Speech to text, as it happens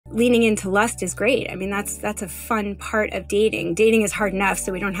leaning into lust is great. I mean, that's a fun part of dating. Dating is hard enough,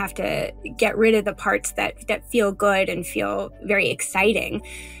 so we don't have to get rid of the parts that feel good and feel very exciting.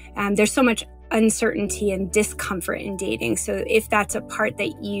 There's so much uncertainty and discomfort in dating. So if that's a part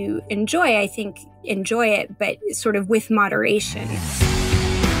that you enjoy, I think enjoy it, but sort of with moderation.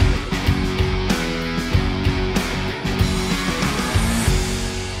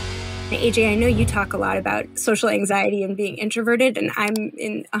 AJ, I know you talk a lot about social anxiety and being introverted, and I'm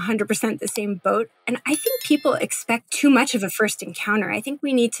in 100% the same boat. And I think people expect too much of a first encounter. I think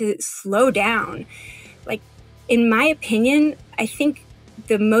we need to slow down. Like, in my opinion, I think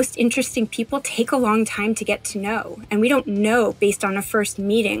the most interesting people take a long time to get to know. And we don't know based on a first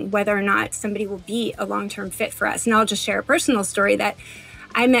meeting whether or not somebody will be a long-term fit for us. And I'll just share a personal story that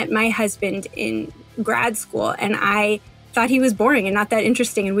I met my husband in grad school, and I thought he was boring and not that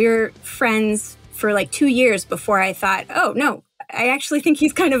interesting. And we were friends for like 2 years before I thought, oh, no, I actually think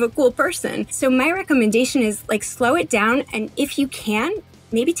he's kind of a cool person. So my recommendation is like slow it down. And if you can,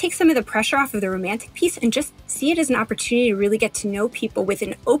 maybe take some of the pressure off of the romantic piece and just see it as an opportunity to really get to know people with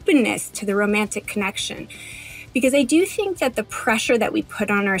an openness to the romantic connection. Because I do think that the pressure that we put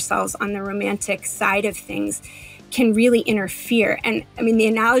on ourselves on the romantic side of things can really interfere. And I mean, the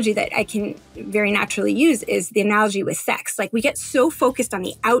analogy that I can very naturally use is the analogy with sex. Like, we get so focused on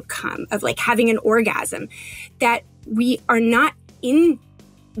the outcome of like having an orgasm that we are not in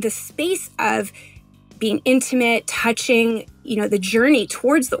the space of being intimate, touching, the journey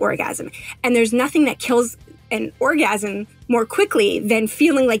towards the orgasm. And there's nothing that kills an orgasm more quickly than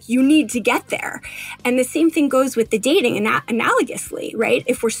feeling like you need to get there. And the same thing goes with the dating analogously, right?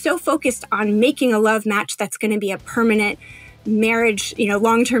 If we're so focused on making a love match that's going to be a permanent marriage,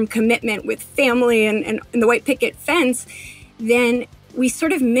 long-term commitment with family and the white picket fence, then we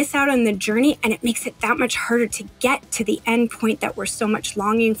sort of miss out on the journey, and it makes it that much harder to get to the end point that we're so much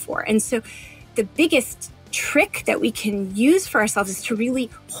longing for. And so the biggest trick that we can use for ourselves is to really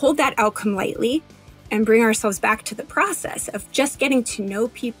hold that outcome lightly and bring ourselves back to the process of just getting to know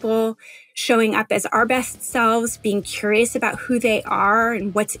people, showing up as our best selves, being curious about who they are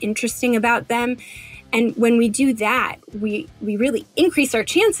and what's interesting about them. And when we do that, we really increase our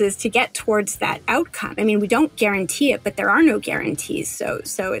chances to get towards that outcome. I mean, we don't guarantee it, but there are no guarantees. So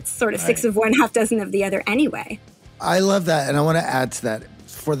it's sort of six of one, half dozen of the other anyway. I love that. And I want to add to that.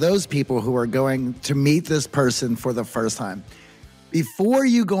 For those people who are going to meet this person for the first time, before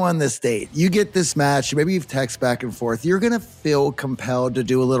you go on this date, you get this match, maybe you've texted back and forth, you're going to feel compelled to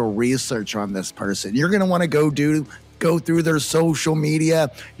do a little research on this person. You're going to want to go through their social media.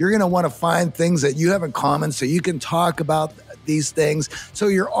 You're going to want to find things that you have in common so you can talk about these things. So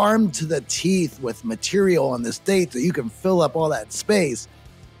you're armed to the teeth with material on this date that you can fill up all that space.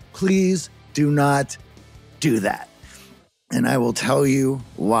 Please do not do that. And I will tell you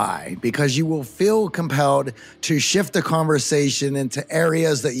why. Because you will feel compelled to shift the conversation into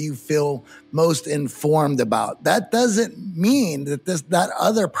areas that you feel most informed about. That doesn't mean that that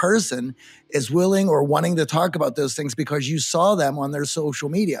other person is willing or wanting to talk about those things because you saw them on their social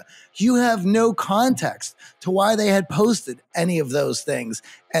media. You have no context to why they had posted any of those things.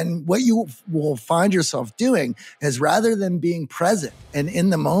 And what you will find yourself doing is, rather than being present and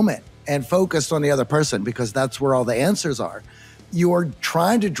in the moment and focused on the other person, because that's where all the answers are, you are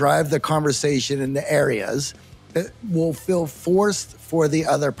trying to drive the conversation into areas that will feel forced for the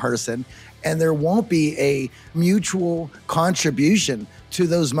other person, and there won't be a mutual contribution to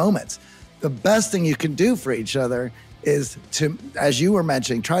those moments. The best thing you can do for each other is to, as you were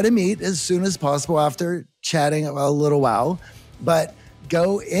mentioning, try to meet as soon as possible after chatting a little while, but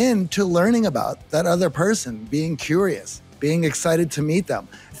go into learning about that other person, being curious, being excited to meet them.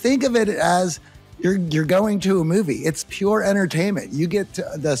 Think of it as you're going to a movie. It's pure entertainment. You get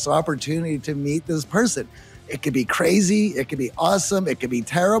this opportunity to meet this person. It could be crazy. It could be awesome. It could be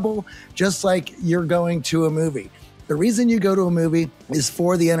terrible, just like you're going to a movie. The reason you go to a movie is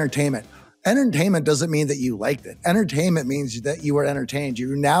for the entertainment. Entertainment doesn't mean that you liked it. Entertainment means that you were entertained.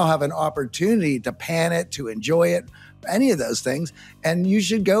 You now have an opportunity to pan it, to enjoy it, any of those things. And you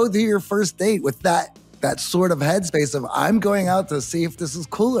should go to your first date with that sort of headspace of, I'm going out to see if this is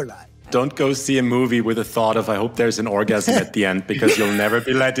cool or not. Don't go see a movie with a thought of, I hope there's an orgasm at the end, because you'll never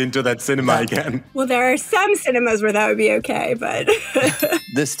be let into that cinema again. Well, there are some cinemas where that would be okay, but...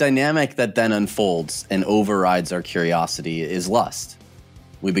 This dynamic that then unfolds and overrides our curiosity is lust.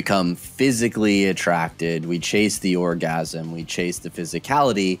 We become physically attracted, we chase the orgasm, we chase the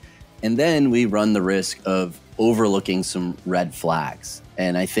physicality, and then we run the risk of overlooking some red flags.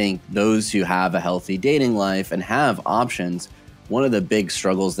 And I think those who have a healthy dating life and have options, one of the big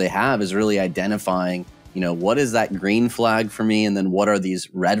struggles they have is really identifying What is that green flag for me? And then what are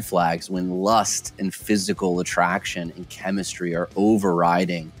these red flags when lust and physical attraction and chemistry are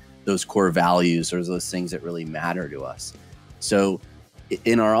overriding those core values or those things that really matter to us? So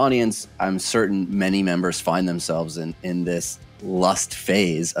in our audience, I'm certain many members find themselves in this lust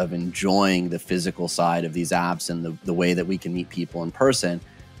phase of enjoying the physical side of these apps and the way that we can meet people in person.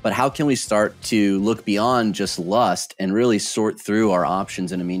 But how can we start to look beyond just lust and really sort through our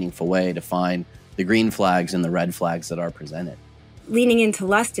options in a meaningful way to find the green flags and the red flags that are presented? Leaning into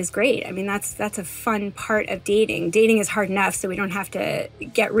lust is great. I mean, that's a fun part of dating. Dating is hard enough, so we don't have to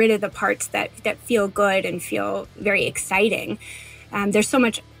get rid of the parts that feel good and feel very exciting. There's so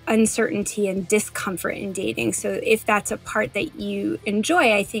much uncertainty and discomfort in dating. So if that's a part that you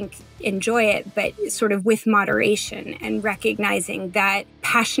enjoy, I think enjoy it, but sort of with moderation and recognizing that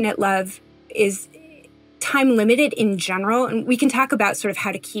passionate love is time limited in general. And we can talk about sort of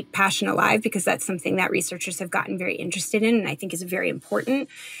how to keep passion alive, because that's something that researchers have gotten very interested in and I think is a very important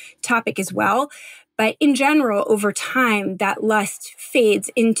topic as well. But in general, over time, that lust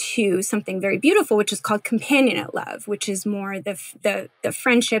fades into something very beautiful, which is called companionate love, which is more the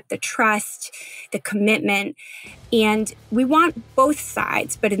friendship, the trust, the commitment. And we want both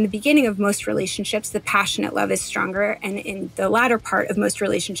sides. But in the beginning of most relationships, the passionate love is stronger. And in the latter part of most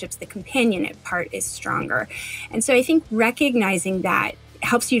relationships, the companionate part is stronger. And so I think recognizing that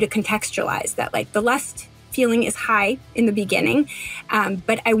helps you to contextualize that, like, the lust feeling is high in the beginning,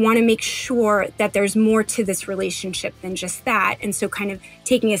 but I want to make sure that there's more to this relationship than just that. And so kind of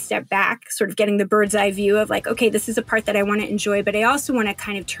taking a step back, sort of getting the bird's eye view of like, okay, this is a part that I want to enjoy, but I also want to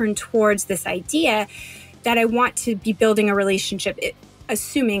kind of turn towards this idea that I want to be building a relationship,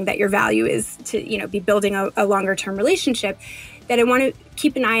 assuming that your value is to, be building a longer term relationship, that I want to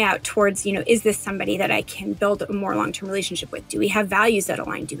keep an eye out towards, is this somebody that I can build a more long-term relationship with? Do we have values that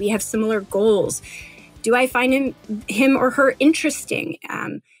align? Do we have similar goals? Do I find him or her interesting?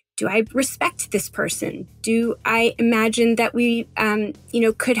 Do I respect this person? Do I imagine that we,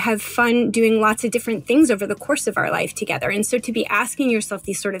 could have fun doing lots of different things over the course of our life together? And so to be asking yourself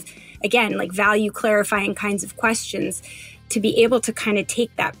these sort of, again, like value clarifying kinds of questions, to be able to kind of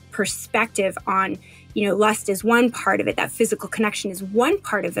take that perspective on, lust is one part of it. That physical connection is one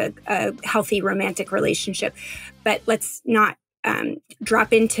part of a healthy romantic relationship. But let's not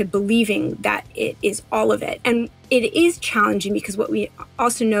drop into believing that it is all of it. And it is challenging because what we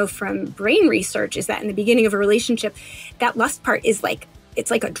also know from brain research is that in the beginning of a relationship, that lust part is like, it's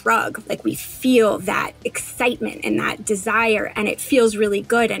like a drug. Like we feel that excitement and that desire, and it feels really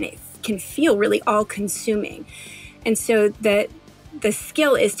good, and it can feel really all-consuming. And so the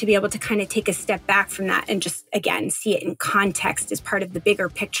skill is to be able to kind of take a step back from that and just, again, see it in context as part of the bigger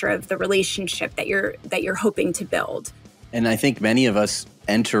picture of the relationship that you're hoping to build. And I think many of us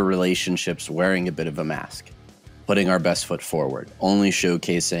enter relationships wearing a bit of a mask, putting our best foot forward, only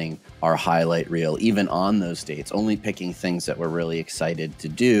showcasing our highlight reel, even on those dates, only picking things that we're really excited to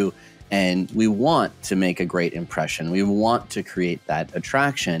do. And we want to make a great impression. We want to create that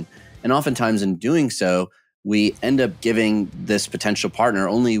attraction. And oftentimes in doing so, we end up giving this potential partner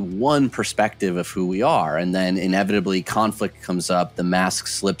only one perspective of who we are. And then inevitably conflict comes up, the mask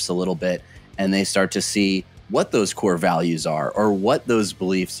slips a little bit, and they start to see what those core values are or what those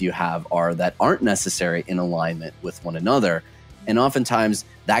beliefs you have are that aren't necessarily in alignment with one another. And oftentimes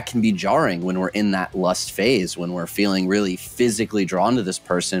that can be jarring when we're in that lust phase, when we're feeling really physically drawn to this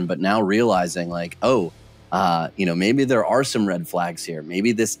person, but now realizing like, maybe there are some red flags here.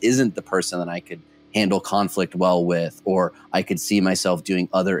 Maybe this isn't the person that I could handle conflict well with, or I could see myself doing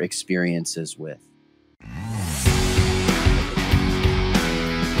other experiences with.